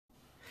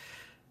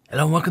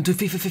Hello and welcome to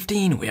FIFA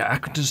 15. We are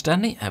Accrington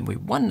Stanley and we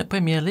won the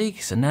Premier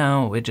League, so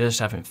now we're just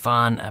having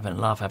fun, having a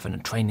laugh, having a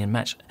training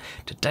match.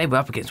 Today we're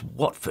up against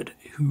Watford,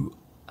 who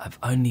have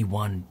only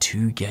won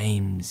 2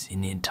 games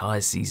in the entire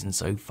season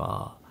so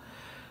far.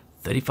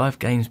 35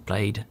 games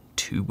played,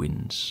 2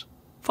 wins,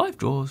 5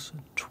 draws,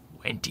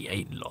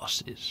 28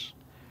 losses.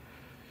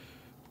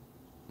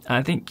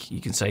 I think you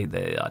can say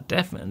they are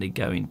definitely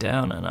going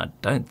down, and I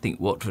don't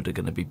think Watford are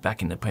going to be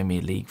back in the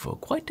Premier League for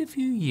quite a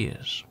few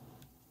years.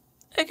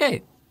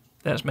 Okay.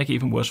 Let's make it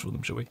even worse for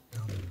them, shall we?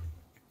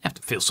 Have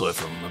to feel sorry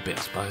for them a bit,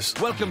 I suppose.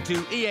 Welcome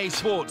to EA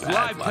Sports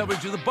live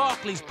coverage of the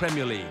Barclays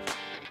Premier League.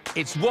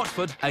 It's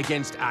Watford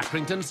against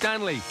Accrington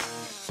Stanley.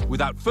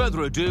 Without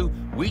further ado,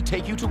 we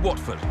take you to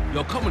Watford.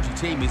 Your commentary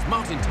team is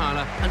Martin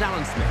Tyler and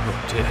Alan Smith.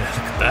 Oh dear, look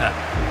at that.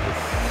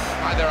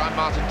 Hi there, I'm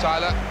Martin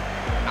Tyler.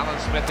 Alan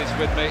Smith is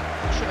with me.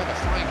 Should have a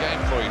fine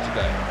game for you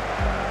today.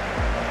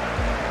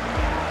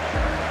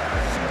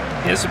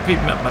 Yes, we've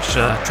been much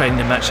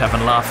training match,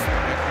 having a laugh.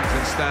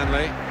 Accrington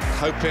Stanley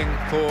hoping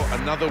for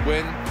another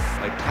win.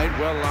 They played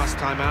well last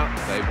time out.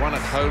 They won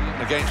at home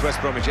against West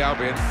Bromwich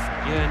Albion.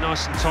 Yeah,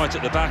 nice and tight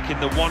at the back in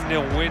the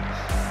 1-0 win.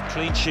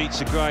 Clean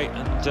sheets are great,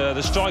 and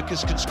the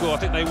strikers can score. I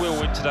think they will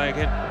win today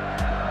again.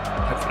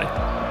 Hopefully.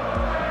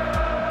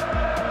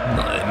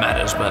 Not that it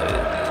matters, but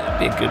it'll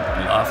be a good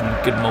laugh and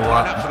good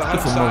morale.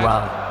 Good for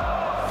morale.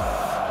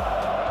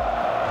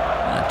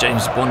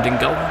 James Bond in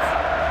goal.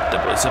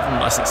 007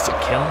 licence to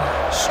kill.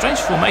 Strange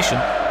formation.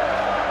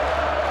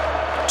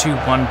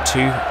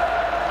 2-1-2.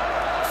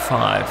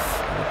 5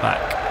 at the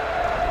back.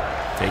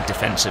 Very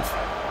defensive.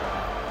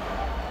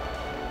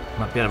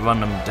 Might be able to run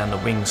them down the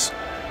wings.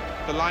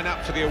 The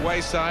lineup for the away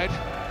side.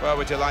 Well,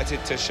 we're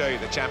delighted to show you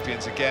the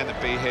champions again and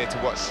be here to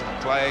watch them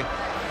play.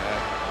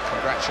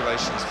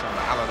 Congratulations from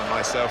Alan and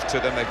myself to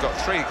them. They've got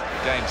 3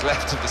 games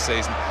left of the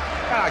season.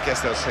 I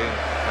guess they'll see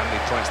how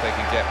many points they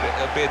can get, but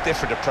it'll be a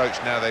different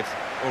approach now they've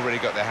already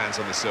got their hands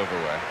on the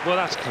silverware. Well,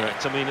 that's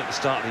correct. I mean, at the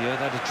start of the year,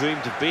 they'd have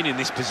dreamed of being in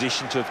this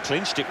position, to have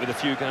clinched it with a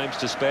few games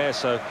to spare,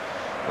 so,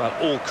 well,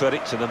 all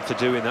credit to them for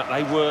doing that.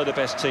 They were the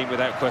best team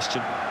without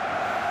question.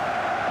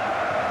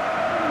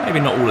 Maybe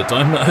not all the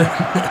time, though.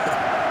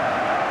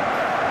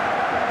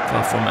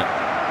 Far from it.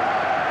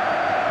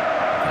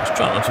 Let's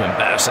try not to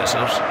embarrass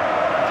ourselves.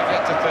 To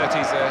get to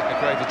 30 is a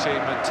great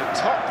achievement. To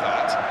top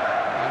that,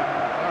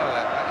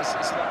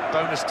 it's like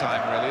bonus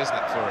time, really, isn't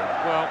it, for him?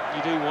 Well,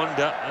 you do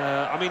wonder.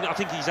 I mean, I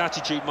think his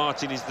attitude,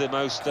 Martin, is the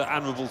most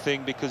admirable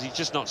thing, because he's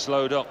just not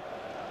slowed up.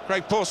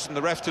 Craig Pawson,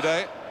 the ref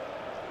today.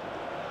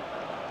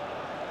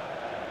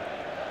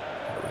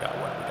 What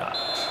have we got?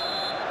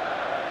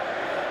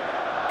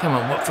 Come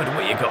on, Watford,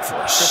 what you got for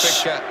us?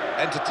 Terrific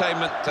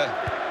entertainment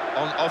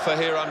on offer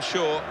here, I'm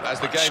sure, as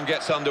the game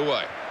gets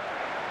underway.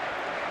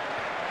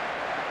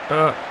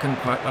 Couldn't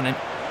quite run in.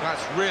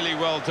 That's really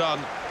well done.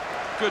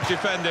 Good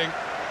defending.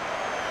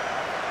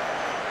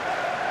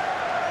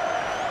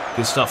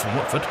 Good stuff from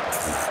Watford.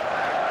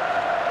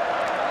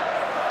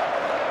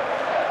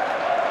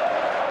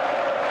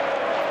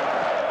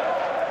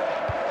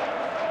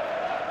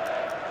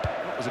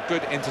 That was a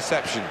good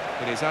interception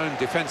in his own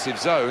defensive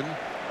zone.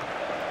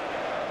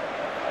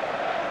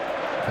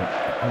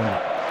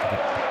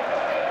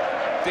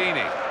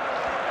 Deeney.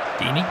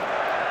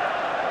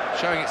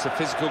 Showing it's a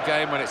physical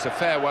game when it's a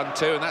fair one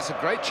too, and that's a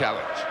great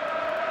challenge.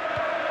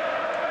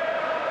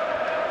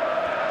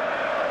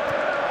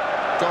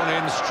 Gone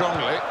in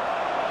strongly.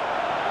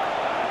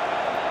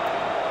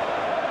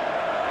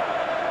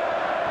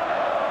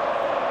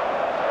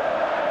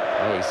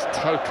 Oh, he's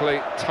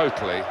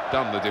totally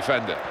done the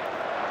defender.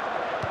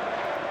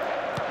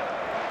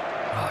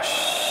 Oh,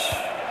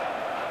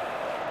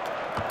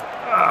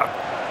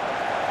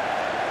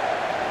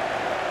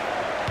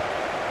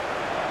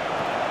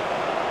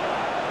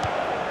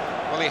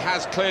 Well, he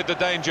has cleared the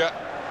danger.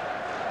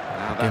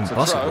 Now that's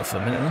impossible a throw. for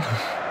a minute.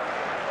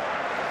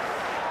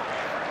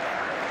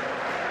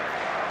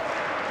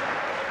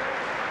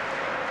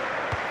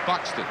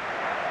 Buxton.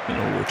 In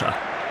the water.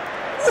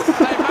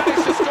 They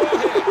managed to score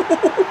here.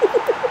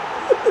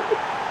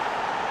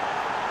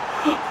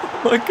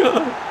 Oh my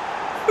god.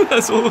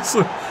 That's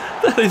awesome.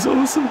 That is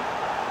awesome.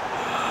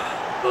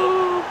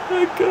 Oh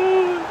my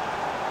god.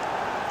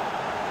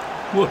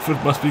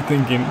 Watford must be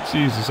thinking,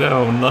 Jesus,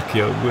 how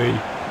unlucky are we?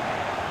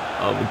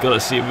 Oh, we've got to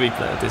see a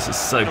replay. This is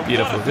so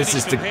beautiful. This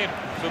is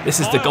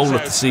the goal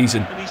of the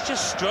season. And he's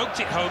just stroked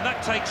it home.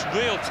 That takes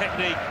real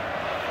technique.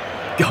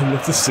 Goal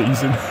of the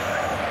season.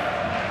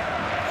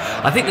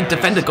 I think the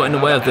defender got in the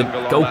way of the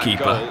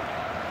goalkeeper.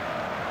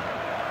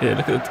 Yeah,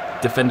 look at the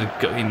defender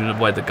got in the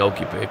way of the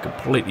goalkeeper. He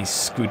completely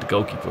screwed the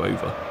goalkeeper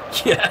over.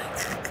 Yeah.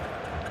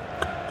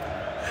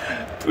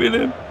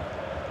 Brilliant.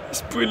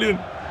 It's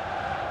brilliant.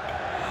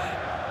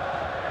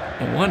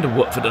 No wonder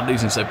Watford are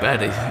losing so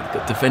badly. You've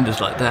got defenders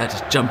like that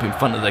just jump in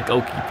front of their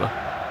goalkeeper.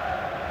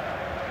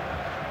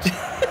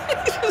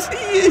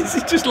 He is.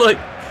 He's just like,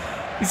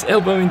 he's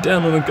elbowing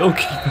down on the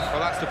goalkeeper. Well,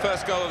 that's the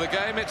first goal of the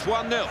game. It's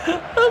 1-0.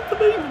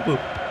 Unbelievable.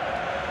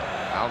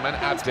 Alman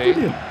Abdi.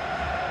 Brilliant.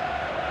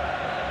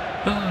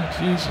 Oh,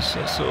 Jesus,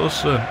 that's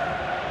awesome.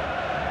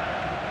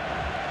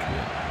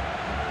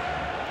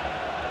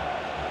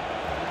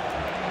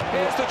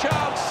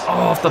 chance.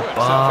 Oh, off the Threw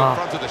himself bar. in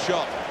front of the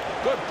shot.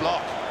 Good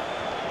block.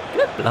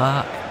 Good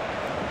block.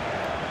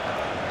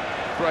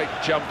 Great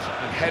jump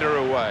and header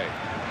away.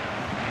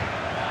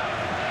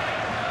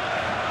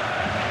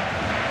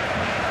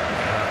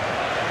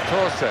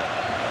 Torsen.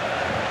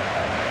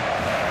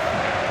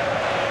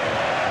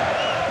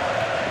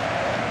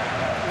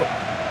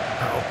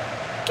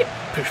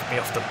 Push me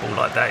off the ball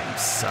like that, you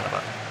son of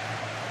a...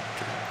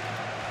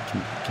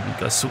 Can you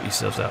guys sort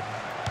yourselves out?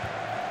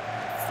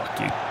 Fuck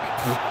you.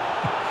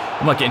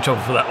 I might get in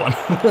trouble for that one.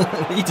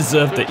 He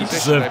deserved it, he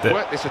deserved They've it.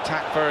 worked this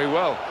attack very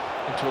well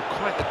into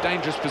quite a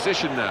dangerous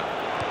position now.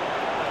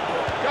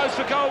 Goes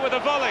for goal with a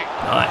volley.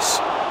 Nice.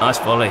 Nice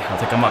volley. I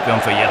think I might be on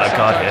for a yellow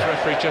card Sometimes here.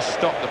 referee just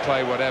stop the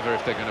play, whatever,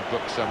 if they're going to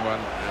book someone.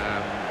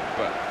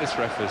 But this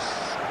ref has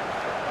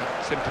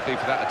sympathy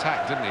for that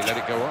attack, didn't he? Let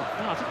it go on.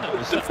 No, I think that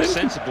was a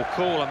sensible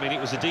call. I mean,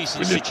 it was a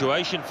decent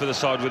situation for the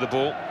side with the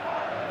ball.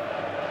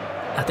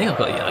 I think I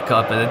got a yellow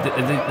card, but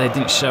they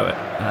didn't show it.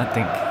 And I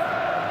think...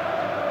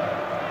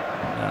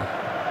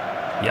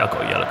 Yeah, I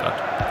got a yellow card.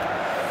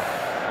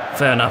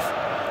 Fair enough.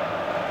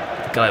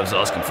 The guy was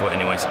asking for it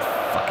anyway, so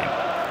fuck him.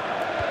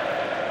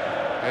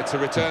 It's a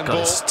return God,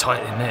 ball. it's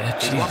tight in there.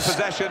 He's won Jesus.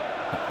 possession.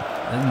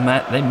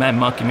 They man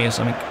marking me or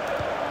something.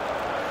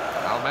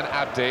 Alman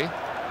Abdi.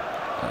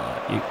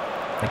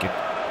 Thank you. Go.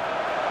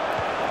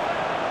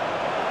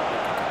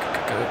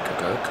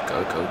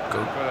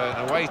 Got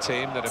an away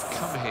team that have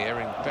come here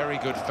in very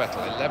good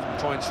fettle. 11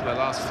 points from the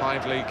last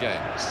 5 league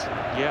games.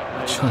 Yeah,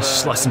 Trying to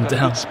slice them they've got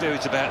down. a good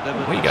spirit about them.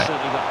 Where you go?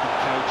 Certainly got good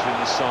character in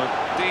this side.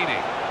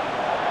 Deeney.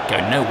 Go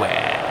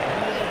nowhere.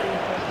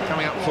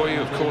 Coming up for you,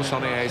 of course,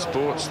 on EA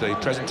Sports, the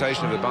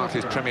presentation of the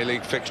Barclays Premier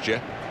League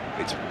fixture.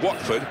 It's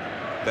Watford.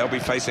 They'll be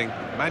facing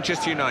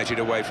Manchester United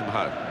away from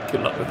home.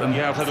 Good luck with them.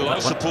 Yeah, I've had a lot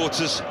of That one.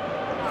 supporters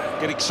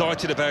get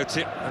excited about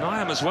it, and I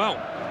am as well.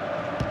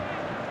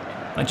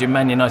 Mind you,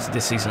 Man United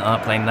this season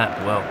aren't playing that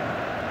well.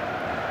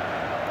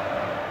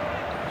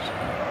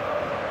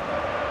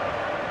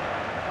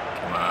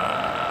 Come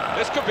on.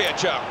 This could be a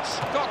chance.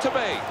 Got to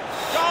be.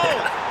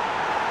 Goal!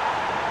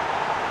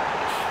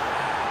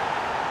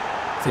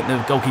 I think the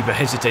goalkeeper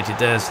hesitated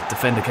there as the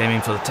defender came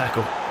in for the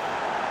tackle.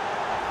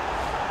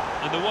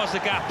 And there was a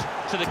gap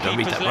to the Did I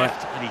read keeper's that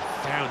left, and he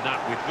found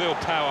that with real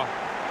power.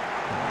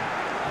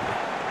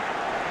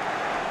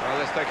 Well,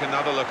 let's take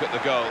another look at the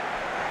goal.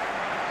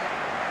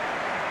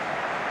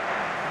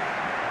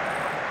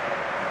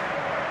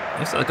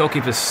 Looks like the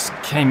goalkeeper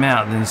came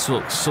out and then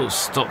sort of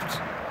stopped.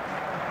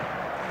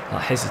 I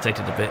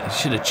hesitated a bit. He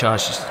should have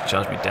charged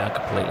me down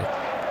completely.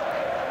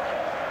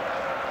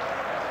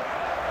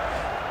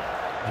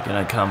 You're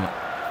gonna come.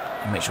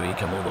 Make sure you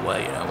come all the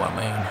way. You know what I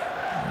mean?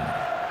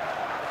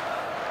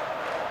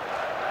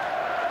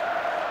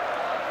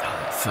 Oh,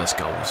 the first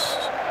goal was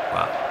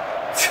wow.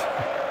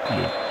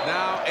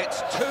 Now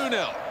it's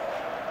 2-0.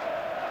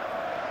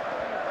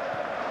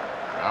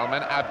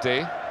 Alman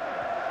Abdi.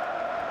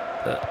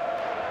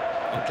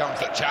 Here comes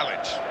the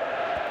challenge.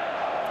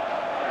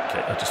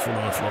 Okay, I just fall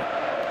on the floor.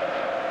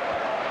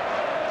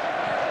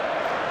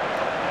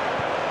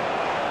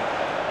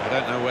 I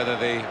don't know whether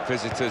the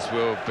visitors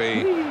will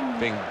be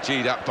being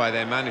G'd up by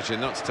their manager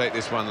not to take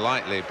this one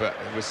lightly, but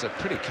it was a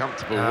pretty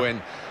comfortable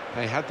win.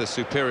 They had the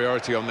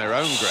superiority on their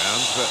own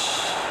ground, but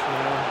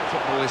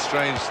football is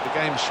strange. The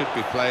game should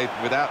be played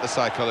without the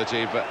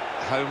psychology, but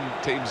home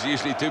teams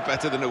usually do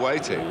better than away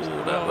teams.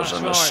 Ooh, that was a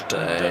That's mistake.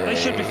 right. They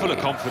should be full of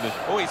confidence.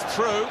 Oh, he's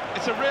through.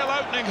 It's a real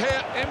opening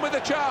here. In with a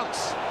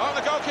chance. Oh,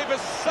 the goalkeeper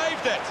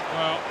saved it.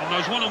 Well, on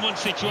those one-on-one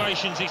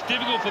situations, it's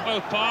difficult for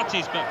both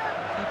parties, but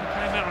people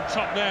came out on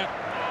top there.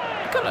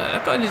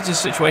 I've got into this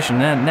situation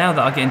now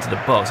that I get into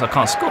the box, I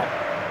can't score.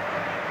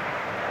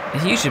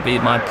 It used to be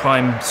my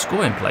prime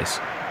scoring place.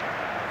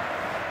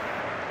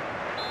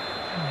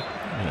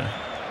 Yeah.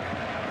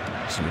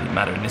 Doesn't really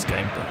matter in this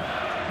game, but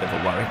never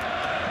worry.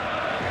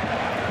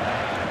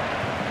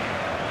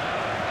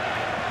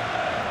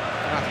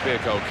 That'll have to be a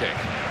goal kick.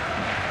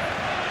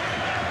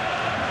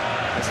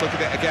 Let's look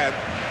at it again.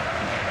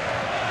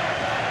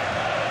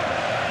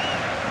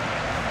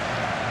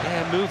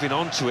 Yeah, moving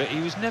on to it,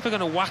 he was never going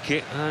to whack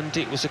it, and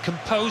it was a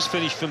composed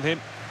finish from him.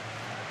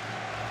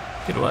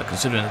 Good work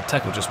considering the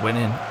tackle just went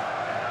in.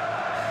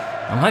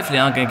 And hopefully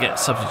I'm going to get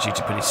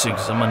substituted pretty soon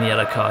because I'm on the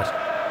yellow card.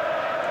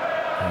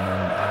 And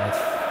I'm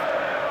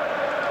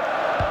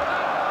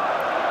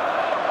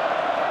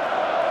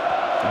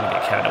going to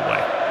get carried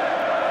away.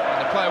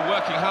 And the player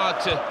working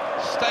hard to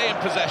stay in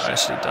possession.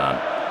 Nicely done.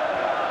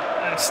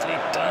 Nicely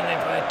done,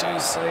 if I do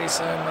say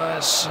so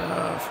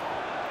myself.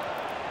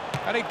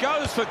 And he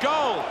goes for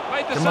goal.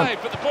 Made the Come on.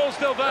 save, but the ball's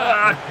still there.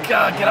 Ah,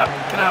 God, get up,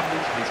 get up.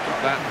 He's got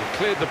that and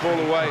cleared the ball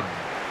away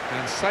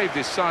and saved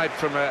his side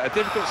from a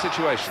difficult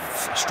situation.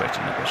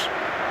 Frustrating that was.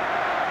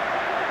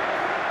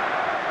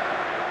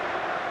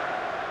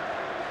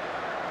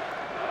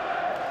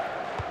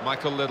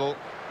 Michael Little.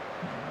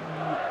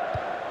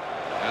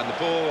 And the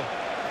ball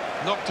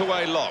knocked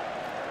away long.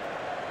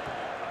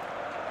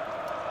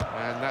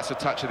 And that's a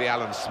touch of the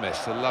Alan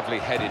Smith, a lovely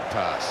headed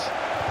pass.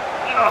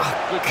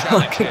 Oh, Good God, I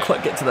challenge couldn't here.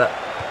 quite get to that.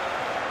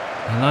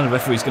 And now the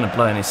referee's going to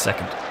blow in his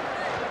second.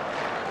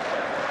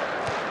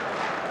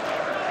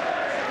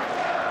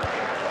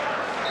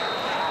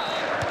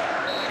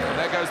 And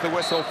there goes the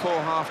whistle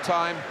for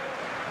half-time.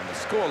 And the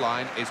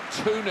scoreline is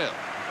 2-0.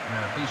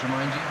 Please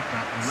remind you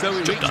that So we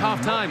reach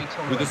half-time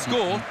with the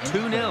score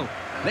 2-0.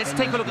 Let's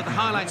take a look at the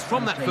highlights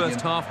from that first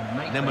half,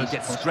 and then we'll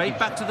get straight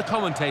back to the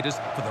commentators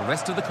for the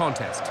rest of the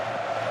contest. Do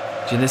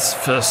you know, this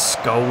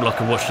first goal, I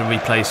could watch the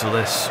replays for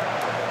this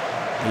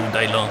all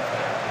day long.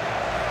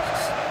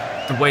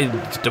 The way the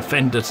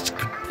defenders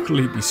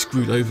completely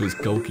screwed over his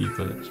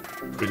goalkeeper, it's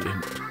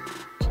brilliant.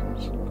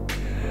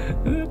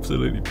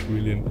 Absolutely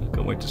brilliant. I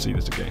can't wait to see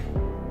this again.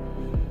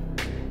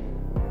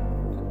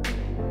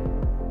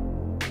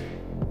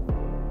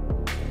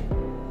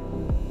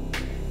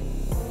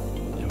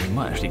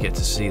 Might actually get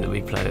to see the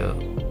replay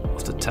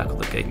of the tackle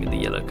that gave me the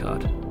yellow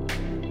card.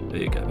 Here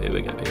we go, here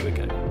we go, here we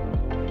go.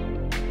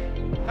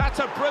 That's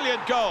a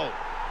brilliant goal.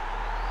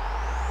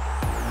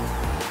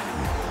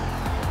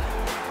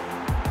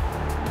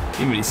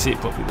 Didn't really see it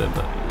properly then,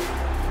 but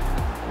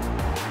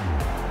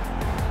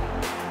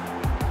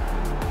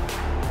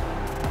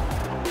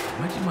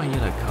where did my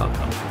yellow card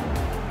come from?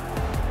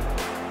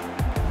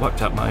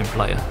 Wiped out my own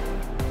player.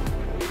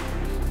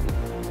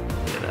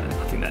 Yeah,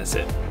 I think that's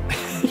it.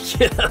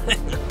 Yeah.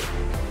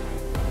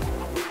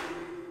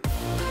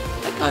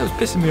 That guy was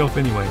pissing me off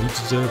anyway. He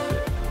deserved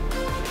it.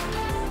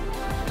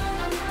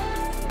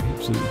 He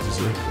absolutely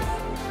deserved it.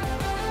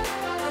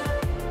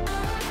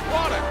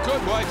 What a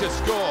good way to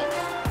score.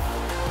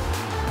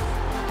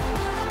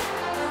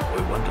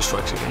 We wonder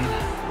strikes again.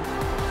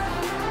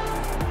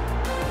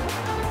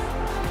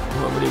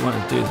 What I really want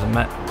to do is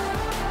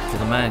for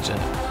the manager, I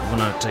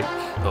want to take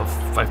off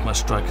both my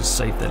strikers,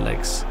 save their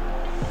legs.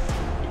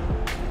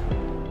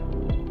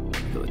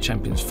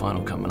 Champions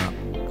final coming up,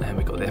 and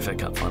we've got the FA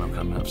Cup final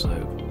coming up, so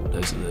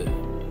those are the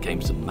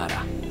games that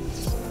matter.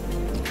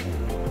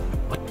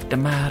 What the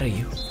matter,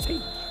 you?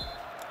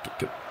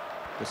 Go.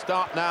 The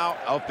start now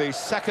of the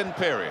second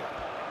period.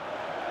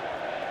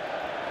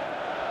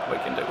 We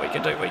can do, we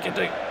can do, we can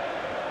do.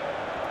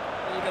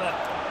 You're gonna.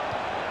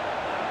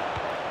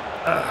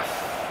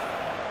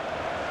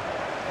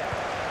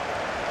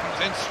 Comes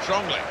in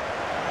strongly.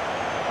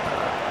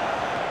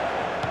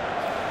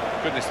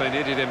 Goodness, they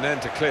needed him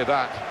then to clear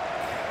that.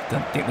 I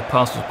don't think the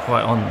pass was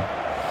quite on.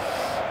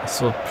 I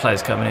saw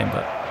players coming in,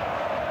 but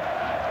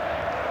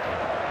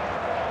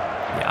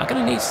yeah, I'm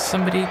gonna need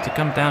somebody to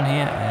come down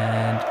here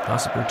and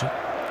pass the ball to.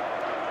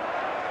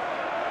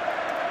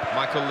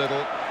 Michael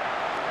Little.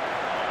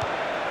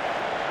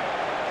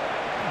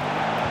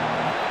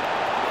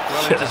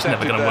 Well, Shit, that's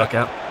never gonna work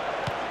out.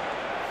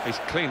 He's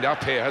cleaned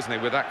up here, hasn't he,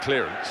 with that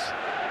clearance?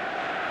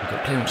 We've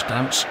got clearance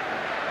damage.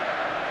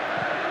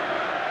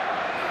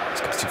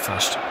 This guy's too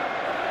fast.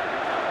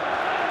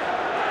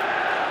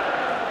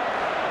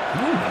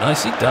 Ooh,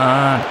 nicely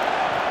done.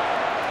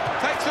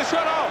 Takes the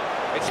shot off.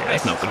 It's yeah,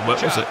 it's not going to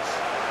work, was it?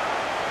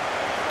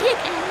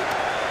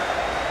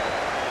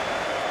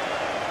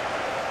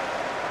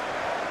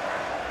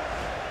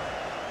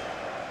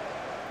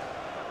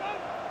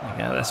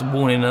 Yeah, that's a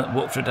warning that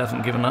Watford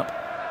haven't given up.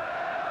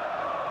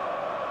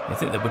 I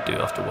think they would do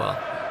after a while.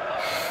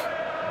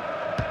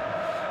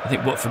 I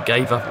think Watford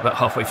gave up about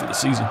halfway through the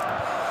season.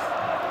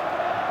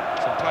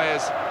 Some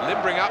players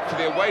limbering up for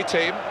the away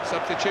team.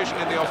 Substitution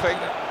in the offing.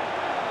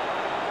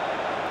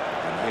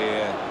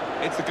 Here,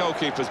 it's the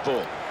goalkeeper's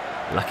ball.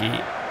 Lucky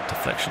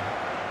deflection.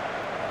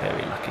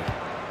 Very lucky.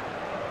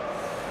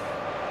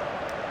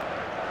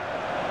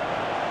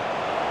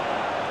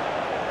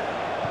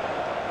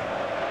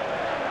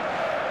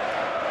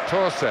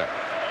 Torser.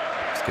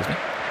 Excuse me.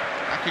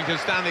 Accrington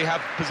Stanley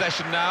have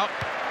possession now.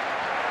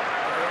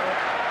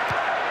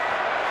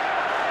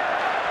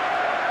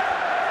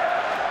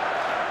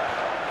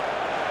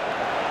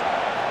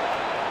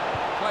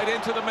 Played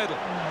into the middle.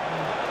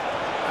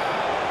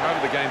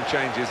 However the game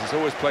changes, there's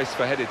always place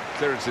for headed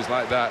clearances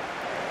like that.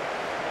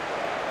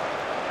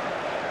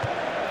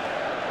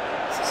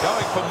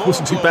 Going for more.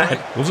 Wasn't too bad.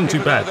 Wasn't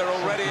too bad. They're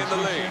already in the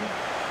lead.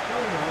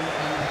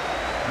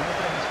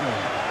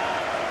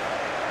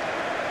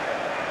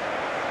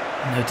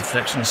 No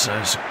deflection, so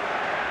it's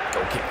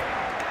goal kick.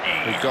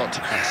 We've got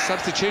a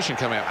substitution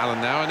coming up,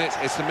 Alan, now, and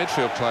it's the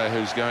midfield player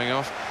who's going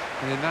off.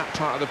 And in that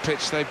part of the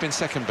pitch, they've been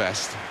second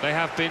best. They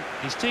have been.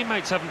 His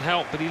teammates haven't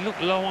helped, but he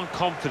looked low on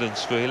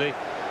confidence, really.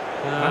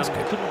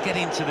 Couldn't get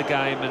into the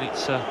game, and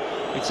it's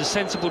a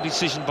sensible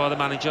decision by the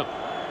manager.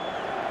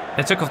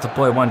 They took off the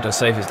boy one to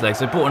save his legs.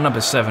 They brought a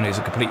number 7 who's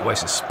a complete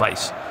waste of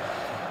space.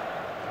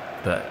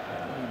 But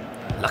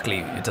luckily,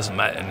 it doesn't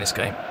matter in this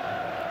game.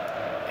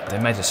 If they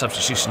made a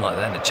substitution like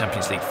that in the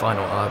Champions League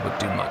final, I would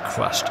do my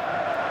crust.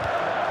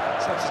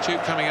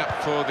 Substitute coming up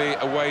for the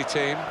away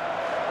team.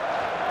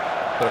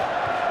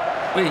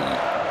 Dini.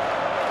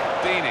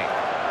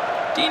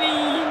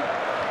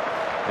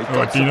 He's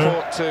got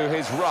support to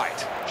his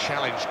right.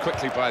 Challenged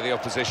quickly by the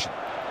opposition.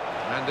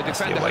 And the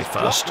defender has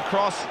blocked the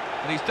cross,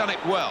 and he's done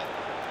it well.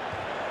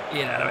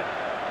 Yeah, out of it.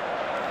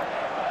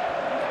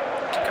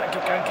 Keep going,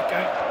 keep going, keep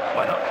going.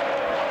 Why not?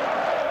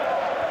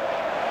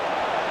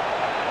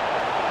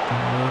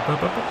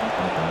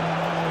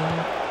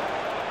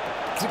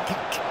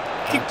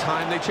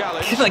 Timely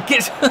challenge. Can I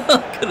get?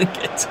 Can I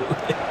get to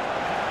it?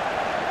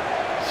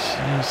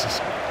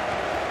 Jesus.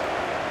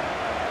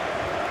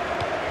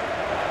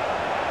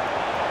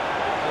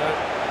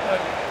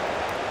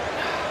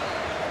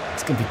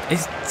 It's gonna be.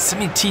 It's so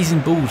many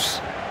teasing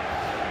balls.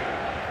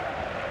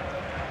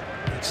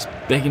 Just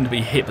begging to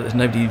be hit, but there's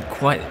nobody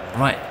quite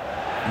right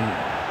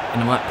in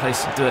the right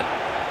place to do it.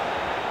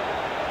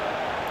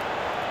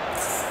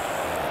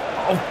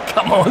 Oh,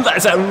 come on,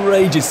 that's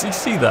outrageous. You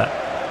see that?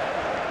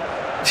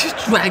 Just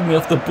dragged me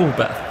off the ball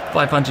about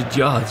 500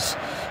 yards.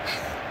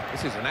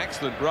 This is an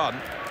excellent run.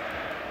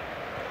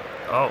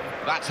 Oh.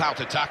 That's how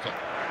to tackle.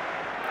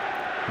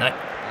 No.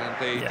 And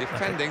the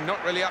defending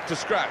not really up to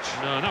scratch.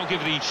 No, that'll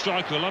give the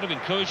striker a lot of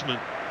encouragement.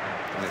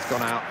 And it's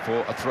gone out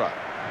for a throw.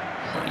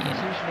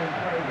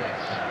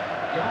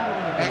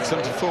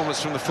 Excellent performance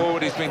from the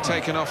forward. He's been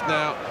taken off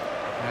now.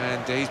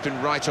 And he's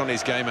been right on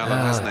his game, Alan,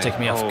 hasn't he? Take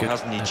me off, oh, good.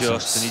 Hasn't he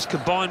just? And he's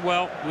combined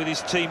well with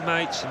his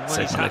teammates. And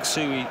when he's had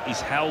to,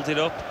 he's held it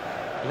up,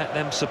 let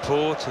them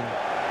support, and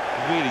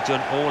really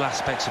done all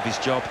aspects of his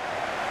job.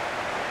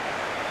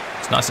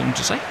 It's nice of him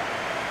to say.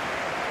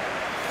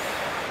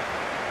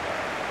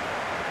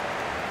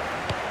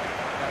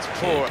 That's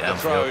poor at the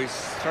throw. He's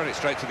thrown it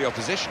straight to the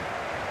opposition.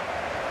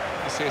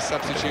 You see a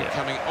substitute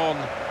coming on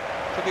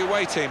for the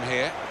away team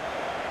here.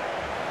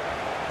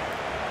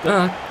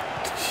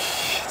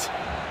 Shit.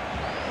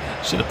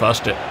 Should have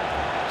passed it.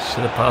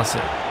 Should have passed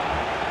it.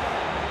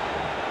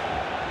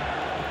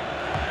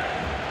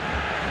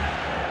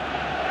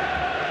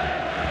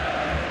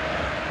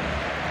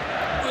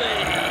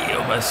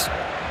 Almost.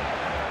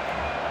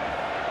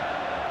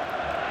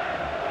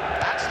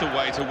 That's the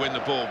way to win the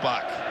ball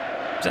back.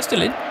 Is that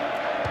still in?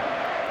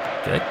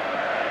 Okay.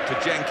 To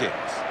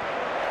Jenkins.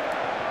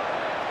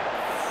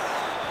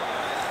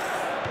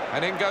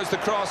 And in goes the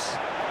cross.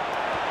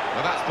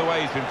 Well, that's the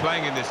way he's been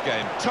playing in this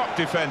game. Top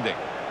defending.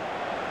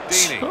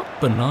 Deeney. Top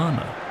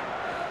banana.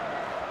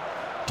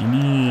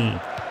 Deeney.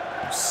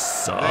 You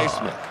suck.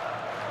 Naismith.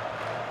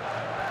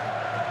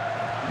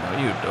 No,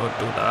 you don't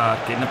do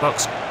that. Get in the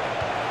box.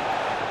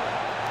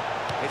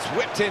 It's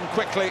whipped in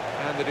quickly,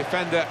 and the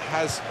defender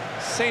has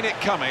seen it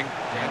coming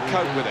and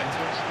coped with it.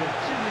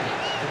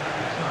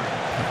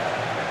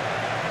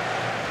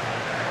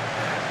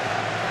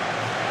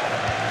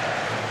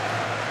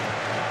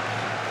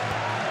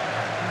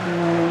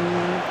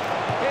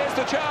 Here's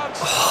the chance.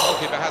 The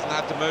goalkeeper hasn't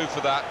had to move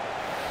for that.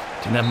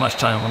 Didn't have much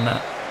time on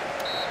that.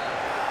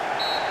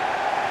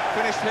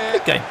 Finished here.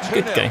 Good game.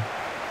 Good 2-0. game.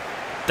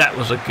 That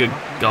was a good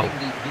goal.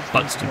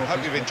 Buxton.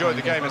 Hope you've enjoyed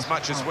the game as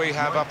much as we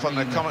have up on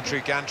the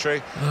commentary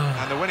gantry.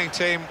 And the winning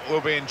team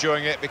will be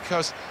enjoying it,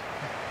 because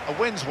a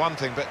win's one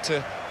thing, but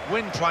to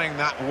win playing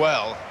that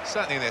well,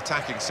 certainly in the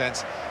attacking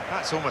sense,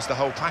 that's almost the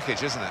whole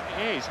package, isn't it?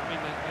 It is. I mean,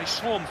 they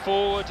swarmed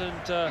forward,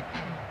 and the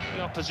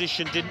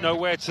opposition didn't know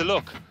where to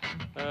look.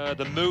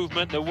 The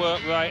movement, the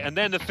work rate, and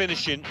then the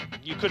finishing,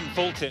 you couldn't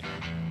fault it.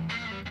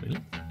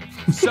 Really?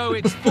 So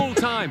it's full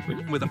time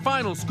with a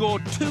final score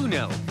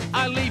 2-0.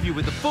 I'll leave you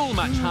with the full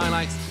match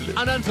highlights,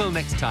 and until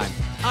next time,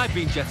 I've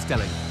been Jeff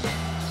Stelling.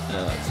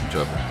 That's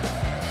enjoyable.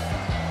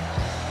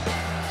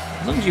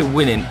 As long as you're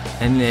winning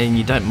and then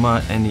you don't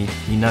mind, and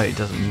you know it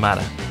doesn't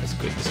matter. That's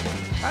good. It's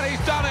And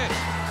he's done it!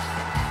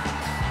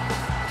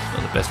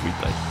 not the best we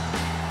played.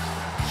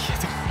 Yeah,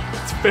 the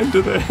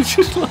defender there is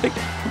just like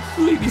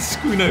completely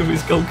screwing over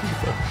his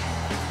goalkeeper.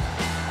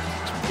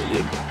 It's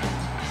brilliant.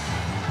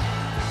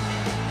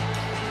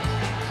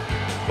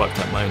 Wiped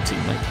out my own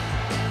teammate.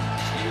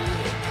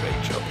 Yeah,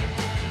 great job.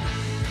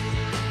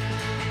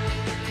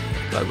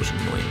 The guy was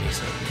annoying me,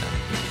 so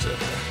he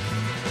deserved that.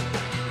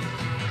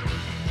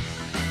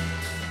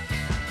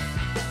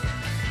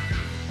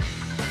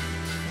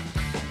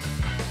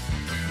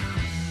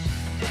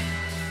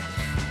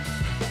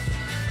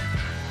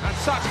 And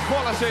such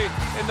quality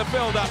in the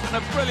build-up, and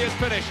a brilliant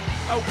finish.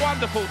 A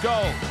wonderful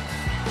goal.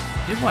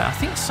 You're right, I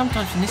think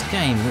sometimes in this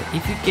game,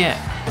 if you get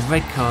a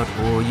red card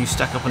or you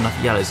stack up enough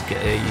yellows to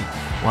get a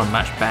one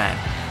match ban,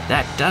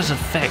 that does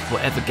affect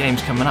whatever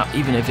game's coming up,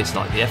 even if it's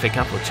like the FA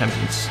Cup or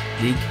Champions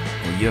League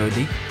or Euro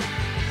League.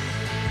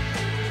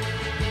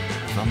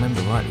 If I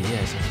remember rightly,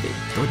 yeah, it's a bit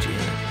dodgy,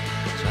 isn't it?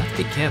 So I have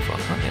to be careful, I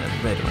can't get a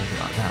red or anything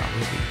like that.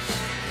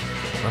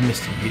 If I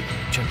missed the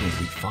Champions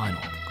League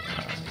final,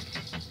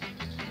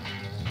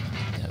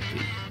 that would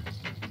be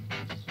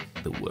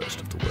the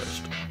worst of the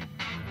worst.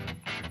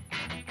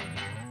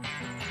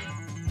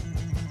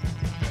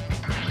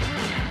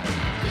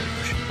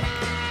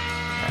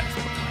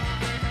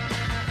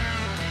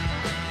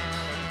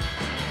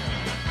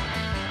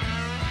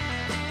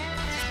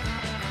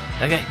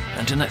 Okay,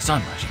 until next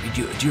time, I shall bid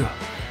you adieu.